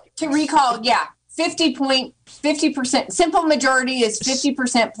 To recall, yeah, 50%. Simple majority is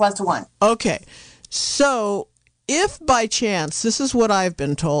 50% plus one. Okay, so if by chance, this is what I've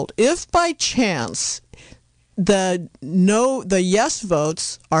been told, if by chance the yes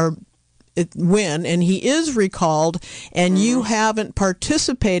votes win and he is recalled and you haven't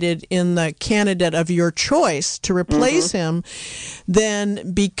participated in the candidate of your choice to replace him,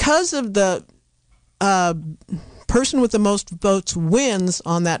 then because of the person with the most votes wins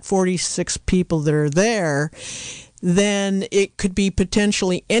on that 46 people that are there, then it could be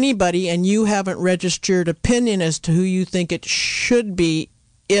potentially anybody, and you haven't registered opinion as to who you think it should be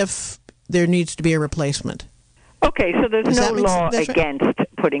if there needs to be a replacement. Okay, so there's no law against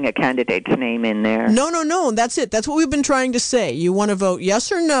putting a candidate's name in there. No, that's it. That's what we've been trying to say. You want to vote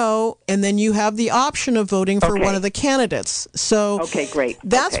yes or no, and then you have the option of voting for one of the candidates. So okay, great.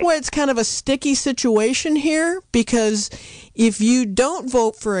 That's why it's kind of a sticky situation here, because if you don't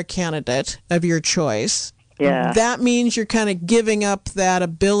vote for a candidate of your choice, that means you're kind of giving up that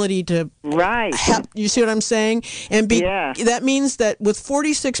ability to you see what I'm saying? And that means that with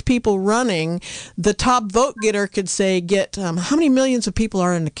 46 people running, the top vote getter could say how many millions of people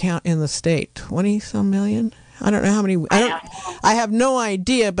are in the state? 20-some million? I don't know how many. I have no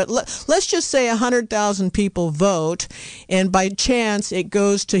idea, but let's just say 100,000 people vote, and by chance it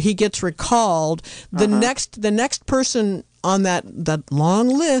goes to he gets recalled. The next person on that long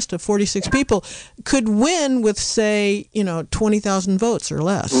list of 46 people could win with, say, 20,000 votes or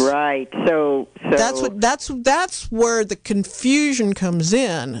less. Right. So that's where the confusion comes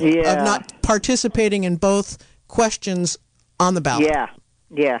in of not participating in both questions on the ballot.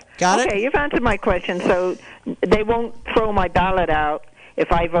 Yeah. Got it? Okay, you've answered my question. So they won't throw my ballot out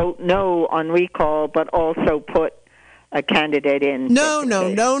if I vote no on recall, but also put a candidate in. No.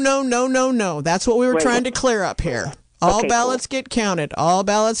 That's what we were trying to clear up here. All ballots get counted. All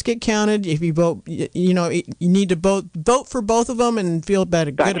ballots get counted. If you vote, you need to vote for both of them and feel good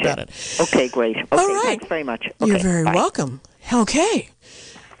about it. Okay, great. Okay, all right. Thanks very much. Okay, you're very welcome. Okay.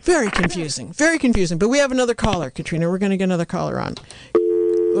 Very confusing. Very confusing. But we have another caller, Katrina. We're going to get another caller on.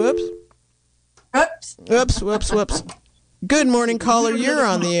 Whoops. Good morning, caller. You're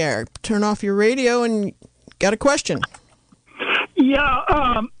on the air. Turn off your radio and got a question.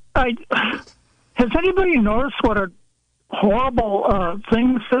 Yeah. Has anybody noticed what a horrible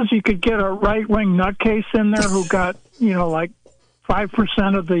thing says? You could get a right-wing nutcase in there who got, like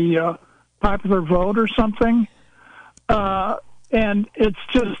 5% of the popular vote or something. And it's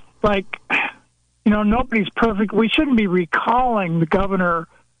just like, nobody's perfect. We shouldn't be recalling the governor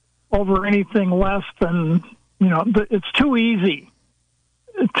over anything less than, it's too easy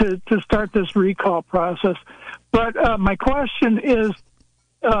to start this recall process. But my question is,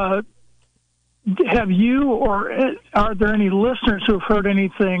 have you or are there any listeners who have heard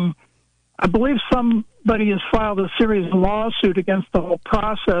anything? I believe somebody has filed a serious lawsuit against the whole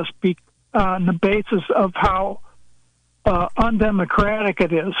process on the basis of how undemocratic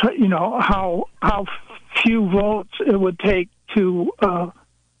it is. How few votes it would take to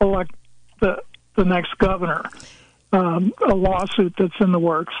elect the next governor. A lawsuit that's in the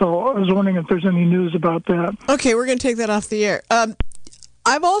works. So I was wondering if there's any news about that. Okay, we're going to take that off the air.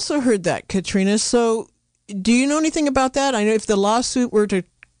 I've also heard that, Katrina. So do you know anything about that? I know if the lawsuit were to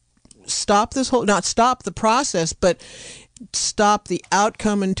stop not stop the process, but stop the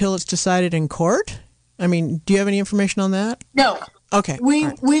outcome until it's decided in court? I mean, do you have any information on that? No. Okay.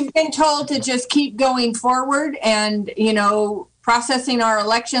 We've been told to just keep going forward and, processing our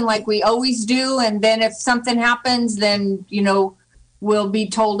election like we always do. And then if something happens, then, we'll be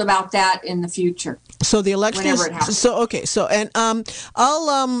told about that in the future. So the election whenever it happens. So okay. So and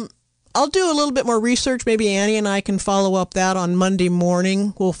I'll do a little bit more research. Maybe Annie and I can follow up that on Monday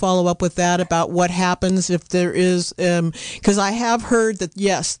morning. We'll follow up with that about what happens if there is, because I have heard that,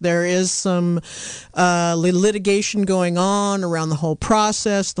 yes, there is some litigation going on around the whole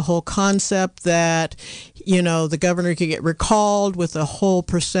process, the whole concept that, the governor could get recalled with a whole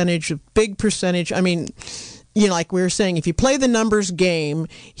big percentage. I mean, like we were saying, if you play the numbers game,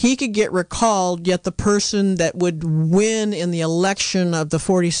 he could get recalled, yet the person that would win in the election of the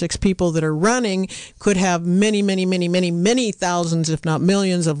 46 people that are running could have many, many, many, many, many thousands, if not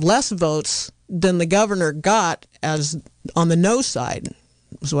millions, of less votes than the governor got as on the no side,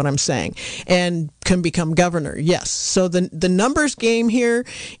 is what I'm saying, and can become governor. Yes. So the numbers game here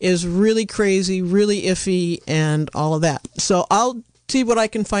is really crazy, really iffy, and all of that. So I'll see what I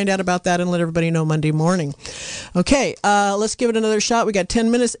can find out about that and let everybody know Monday morning. Okay, let's give it another shot. We got 10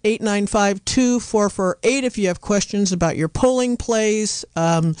 minutes, 895-2448. If you have questions about your polling place,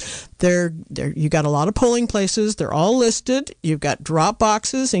 you got a lot of polling places. They're all listed. You've got drop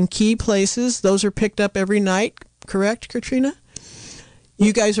boxes in key places. Those are picked up every night, correct, Katrina?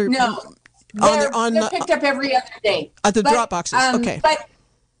 You guys are... No, they're picked up every other day. At the drop boxes, okay.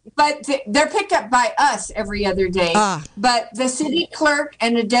 But they're picked up by us every other day. But the city clerk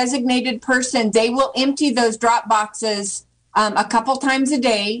and a designated person, they will empty those drop boxes a couple times a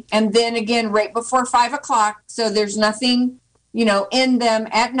day, and then again right before 5 o'clock. So there's nothing, in them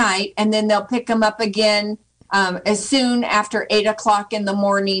at night, and then they'll pick them up again as soon after 8 o'clock in the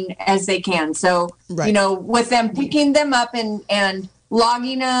morning as they can. So right. With them picking them up and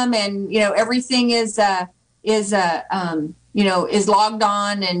logging them, and everything is logged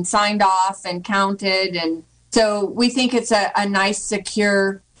on and signed off and counted. And so we think it's a nice,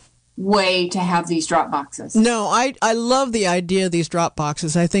 secure way to have these drop boxes. No, I love the idea of these drop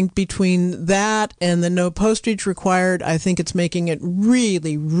boxes. I think between that and the no postage required, I think it's making it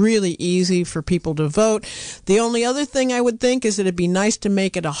really, really easy for people to vote. The only other thing I would think is that it'd be nice to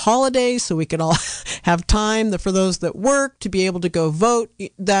make it a holiday so we could all have time for those that work to be able to go vote.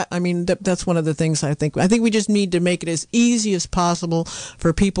 That's one of the things I think. I think we just need to make it as easy as possible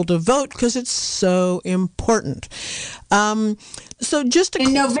for people to vote because it's so important. So just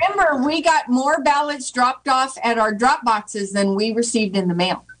in November, we got more ballots dropped off at our drop boxes than we received in the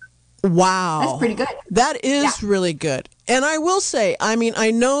mail. Wow. That's pretty good. That is really good. And I will say,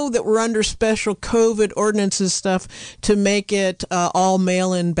 I know that we're under special COVID ordinances stuff to make it all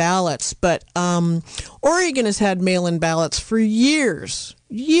mail-in ballots, but Oregon has had mail-in ballots for years,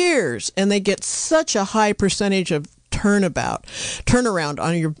 and they get such a high percentage of turnaround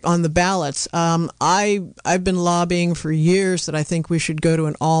on the ballots. I've been lobbying for years that I think we should go to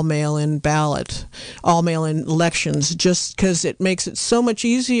an all mail-in elections, just because it makes it so much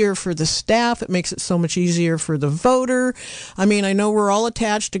easier for the staff. It makes it so much easier for the voter. I know we're all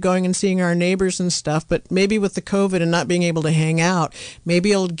attached to going and seeing our neighbors and stuff, but maybe with the COVID and not being able to hang out,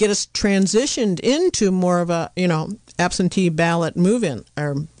 maybe it'll get us transitioned into more of a absentee ballot move-in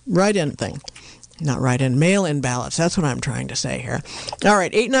or write-in thing. Not write-in, mail-in ballots. That's what I'm trying to say here. All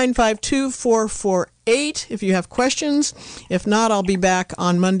right, 895-2448 if you have questions. If not, I'll be back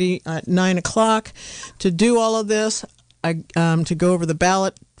on Monday at 9 o'clock to do all of this, to go over the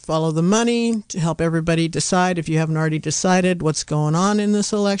ballot, follow the money, to help everybody decide, if you haven't already decided, what's going on in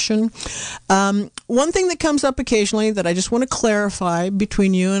this election. One thing that comes up occasionally that I just want to clarify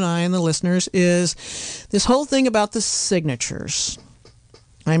between you and I and the listeners is this whole thing about the signatures.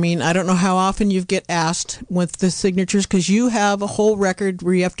 I don't know how often you get asked with the signatures, because you have a whole record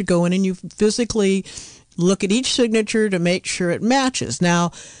where you have to go in and you physically look at each signature to make sure it matches.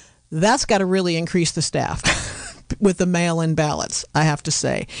 Now, that's got to really increase the staff with the mail-in ballots, I have to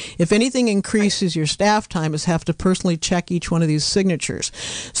say. If anything increases your staff time is have to personally check each one of these signatures.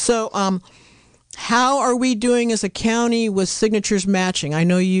 So, how are we doing as a county with signatures matching? I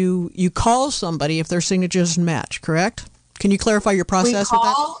know you call somebody if their signatures match, correct? Can you clarify your process with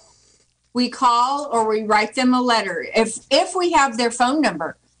that? We call or we write them a letter if we have their phone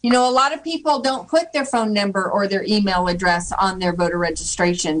number. A lot of people don't put their phone number or their email address on their voter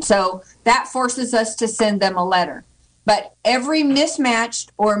registration. So that forces us to send them a letter. But every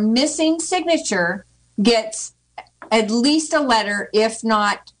mismatched or missing signature gets at least a letter, if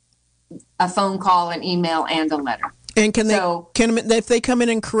not a phone call, an email, and a letter. And if they come in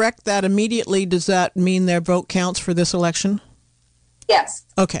and correct that immediately, does that mean their vote counts for this election? Yes.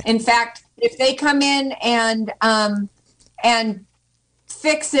 Okay. In fact, if they come in and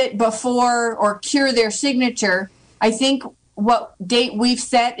fix it before or cure their signature, I think what date we've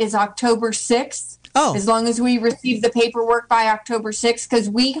set is October 6th. Oh. As long as we receive the paperwork by October 6th, because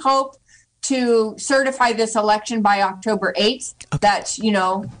we hope to certify this election by October 8th. Okay. That's,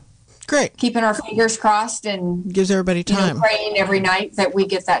 Great. Keeping our fingers crossed and gives everybody time. Praying every night that we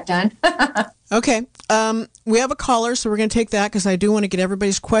get that done. Okay. We have a caller, so we're going to take that because I do want to get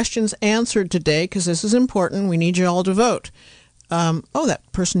everybody's questions answered today because this is important. We need you all to vote. That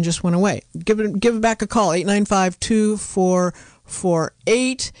person just went away. Give it back a call,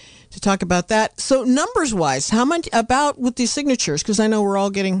 895-2448 to talk about that. So numbers-wise, how much about with these signatures? Because I know we're all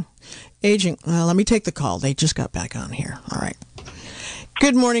getting aging. Let me take the call. They just got back on here. All right.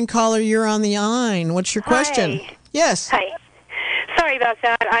 Good morning, caller. You're on the line. What's your question? Hi. Yes. Hi. Sorry about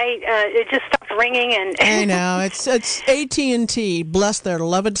that. It just stopped ringing and. I know it's AT&T. Bless their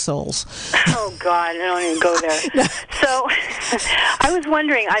loved souls. Oh God, I don't even go there. No. So, I was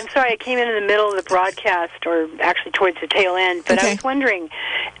wondering. I'm sorry, I came in the middle of the broadcast, or actually towards the tail end. But I was wondering,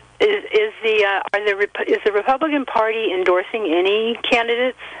 is the Republican Party endorsing any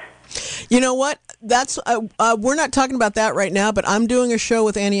candidates? You know what? That's we're not talking about that right now, but I'm doing a show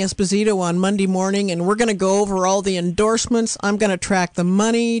with Annie Esposito on Monday morning, and we're going to go over all the endorsements. I'm going to track the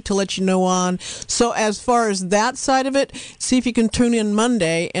money to let you know on. So as far as that side of it, see if you can tune in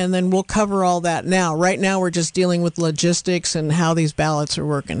Monday, and then we'll cover all that now. Right now, we're just dealing with logistics and how these ballots are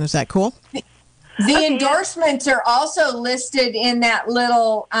working. Is that cool? The endorsements are also listed in that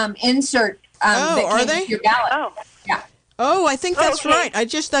little insert. Are they? Your ballot. Oh. Yeah. Oh, I think that's right.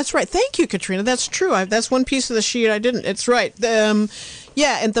 That's right. Thank you, Katrina. That's true. That's one piece of the sheet I didn't. It's right. At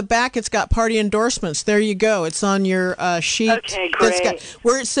the back, it's got party endorsements. There you go. It's on your sheet. Okay, great.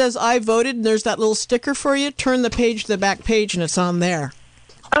 Where it says I voted, and there's that little sticker for you. Turn the page to the back page, and it's on there.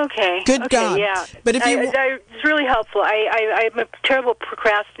 Okay. Good God. Yeah. But if it's really helpful. I'm a terrible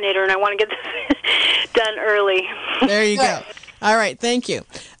procrastinator, and I want to get this done early. There you go. All right. Thank you.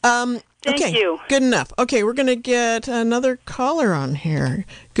 Thank you. Good enough. Okay, we're going to get another caller on here.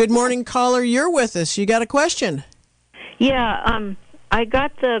 Good morning, caller. You're with us. You got a question? Yeah, I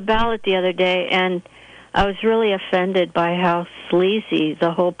got the ballot the other day, and I was really offended by how sleazy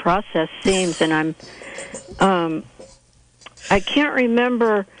the whole process seems, and I can't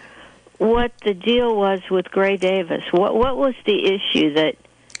remember what the deal was with Gray Davis. What was the issue that...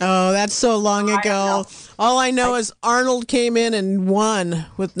 Oh, that's so long ago. All I know is Arnold came in and won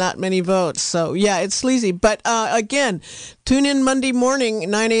with not many votes. So, yeah, it's sleazy. But, again, tune in Monday morning,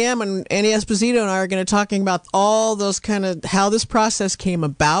 9 a.m., and Annie Esposito and I are going to talking about all those kind of how this process came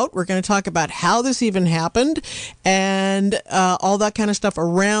about. We're going to talk about how this even happened and all that kind of stuff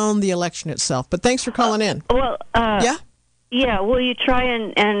around the election itself. But thanks for calling in. Yeah? Yeah, will you try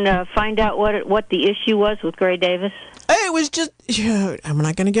and find out what the issue was with Gray Davis? It was just, I'm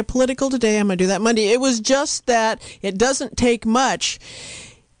not going to get political today. I'm going to do that Monday. It was just that it doesn't take much.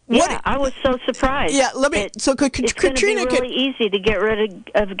 I was so surprised. Yeah, it's Katrina, going to be really easy to get rid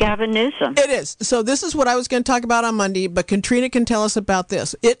of Gavin Newsom. It is. So this is what I was going to talk about on Monday, but Katrina can tell us about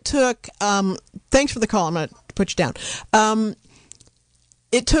this. It took, thanks for the call. I'm going to put you down.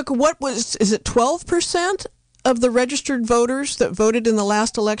 It took, is it 12%? Of the registered voters that voted in the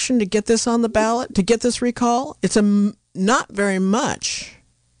last election to get this on the ballot, to get this recall? It's not very much.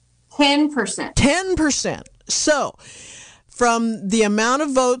 10%. 10%. So, from the amount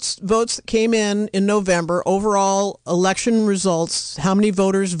of votes that came in November, overall election results, how many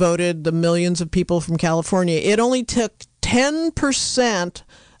voters voted, the millions of people from California, it only took 10%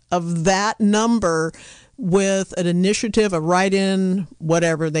 of that number with an initiative, a write-in,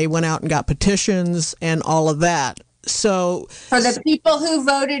 whatever. They went out and got petitions and all of that. So for the people who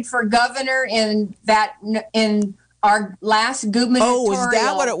voted for governor in our last gubernatorial is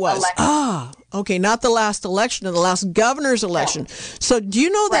that what it was? Election. Okay, not the last election, the last governor's election. So do you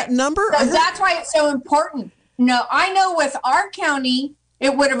know that number? So that's why it's so important. No, I know with our county,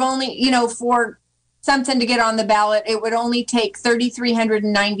 it would have only, for something to get on the ballot, it would only take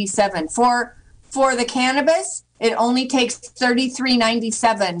 3,397. For the cannabis, it only takes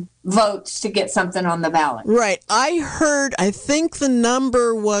 3,397 votes to get something on the ballot. Right. I think the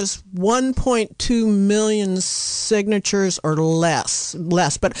number was 1.2 million signatures or less.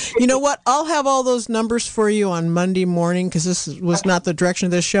 But you know what? I'll have all those numbers for you on Monday morning because this was not the direction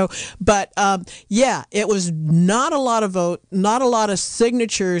of this show. But it was not a lot of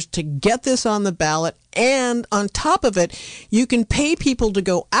signatures to get this on the ballot. And on top of it, you can pay people to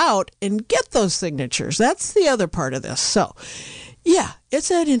go out and get those signatures. That's the other part of this. So, yeah,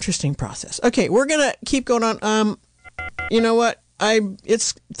 it's an interesting process. Okay, we're going to keep going on. You know what?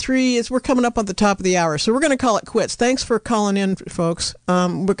 We're coming up on the top of the hour, so we're going to call it quits. Thanks for calling in, folks.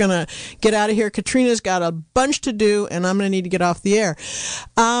 We're going to get out of here. Katrina's got a bunch to do, and I'm going to need to get off the air.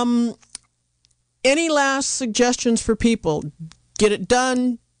 Any last suggestions for people? Get it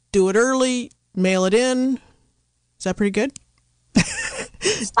done. Do it early. Mail it in. Is that pretty good?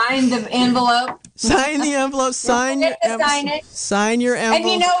 Sign the envelope. Sign the envelope. Sign your envelope. Sign your envelope. And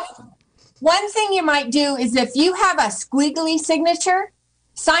you know, one thing you might do is if you have a squiggly signature,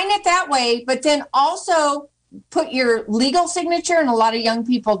 sign it that way, but then also put your legal signature. And a lot of young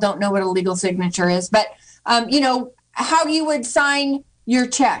people don't know what a legal signature is, but you know how you would sign your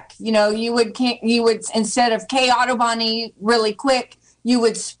check. You know, you would instead of K Autobahn really quick, you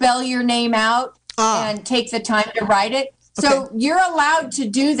would spell your name out and take the time to write it. So you're allowed to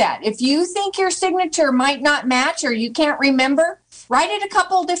do that. If you think your signature might not match or you can't remember, write it a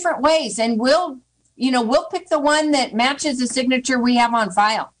couple different ways, and we'll pick the one that matches the signature we have on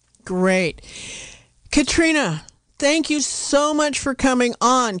file. Great. Katrina, thank you so much for coming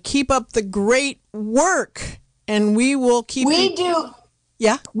on. Keep up the great work, and we will keep. We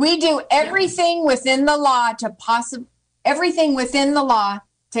do everything within the law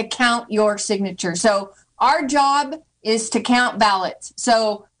to count your signature. So our job is to count ballots.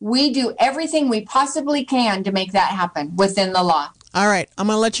 So we do everything we possibly can to make that happen within the law. All right. I'm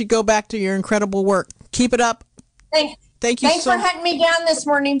going to let you go back to your incredible work. Keep it up. Thank you. Thanks for hunting me down this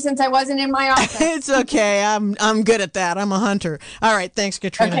morning since I wasn't in my office. It's okay. I'm good at that. I'm a hunter. All right. Thanks,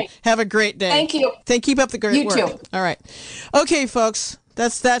 Katrina. Okay. Have a great day. Thank you. Keep up the great work. You too. All right. Okay, folks.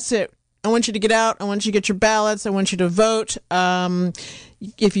 That's it. I want you to get out. I want you to get your ballots. I want you to vote.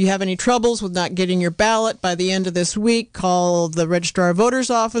 If you have any troubles with not getting your ballot by the end of this week, call the Registrar of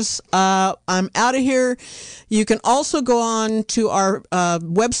Voters office. I'm out of here. You can also go on to our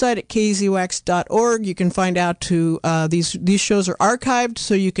website at kzux.org. You can find out these shows are archived,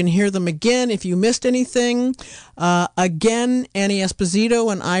 so you can hear them again if you missed anything. Again, Annie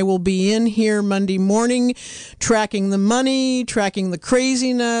Esposito and I will be in here Monday morning tracking the money, tracking the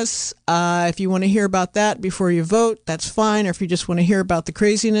craziness. If you want to hear about that before you vote, that's fine. Or if you just want to hear about the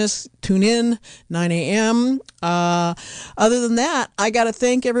craziness, tune in, 9 a.m. Other than that, I got to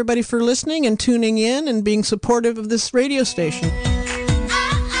thank everybody for listening and tuning in and being supportive of this radio station.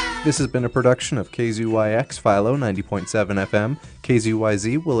 This has been a production of KZYX Philo 90.7 FM,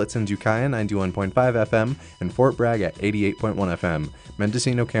 KZYZ Willits and Ukiah 91.5 FM, and Fort Bragg at 88.1 FM.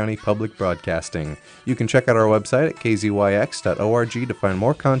 Mendocino County Public Broadcasting. You can check out our website at kzyx.org to find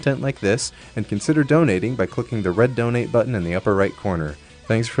more content like this, and consider donating by clicking the red donate button in the upper right corner.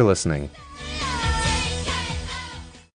 Thanks for listening.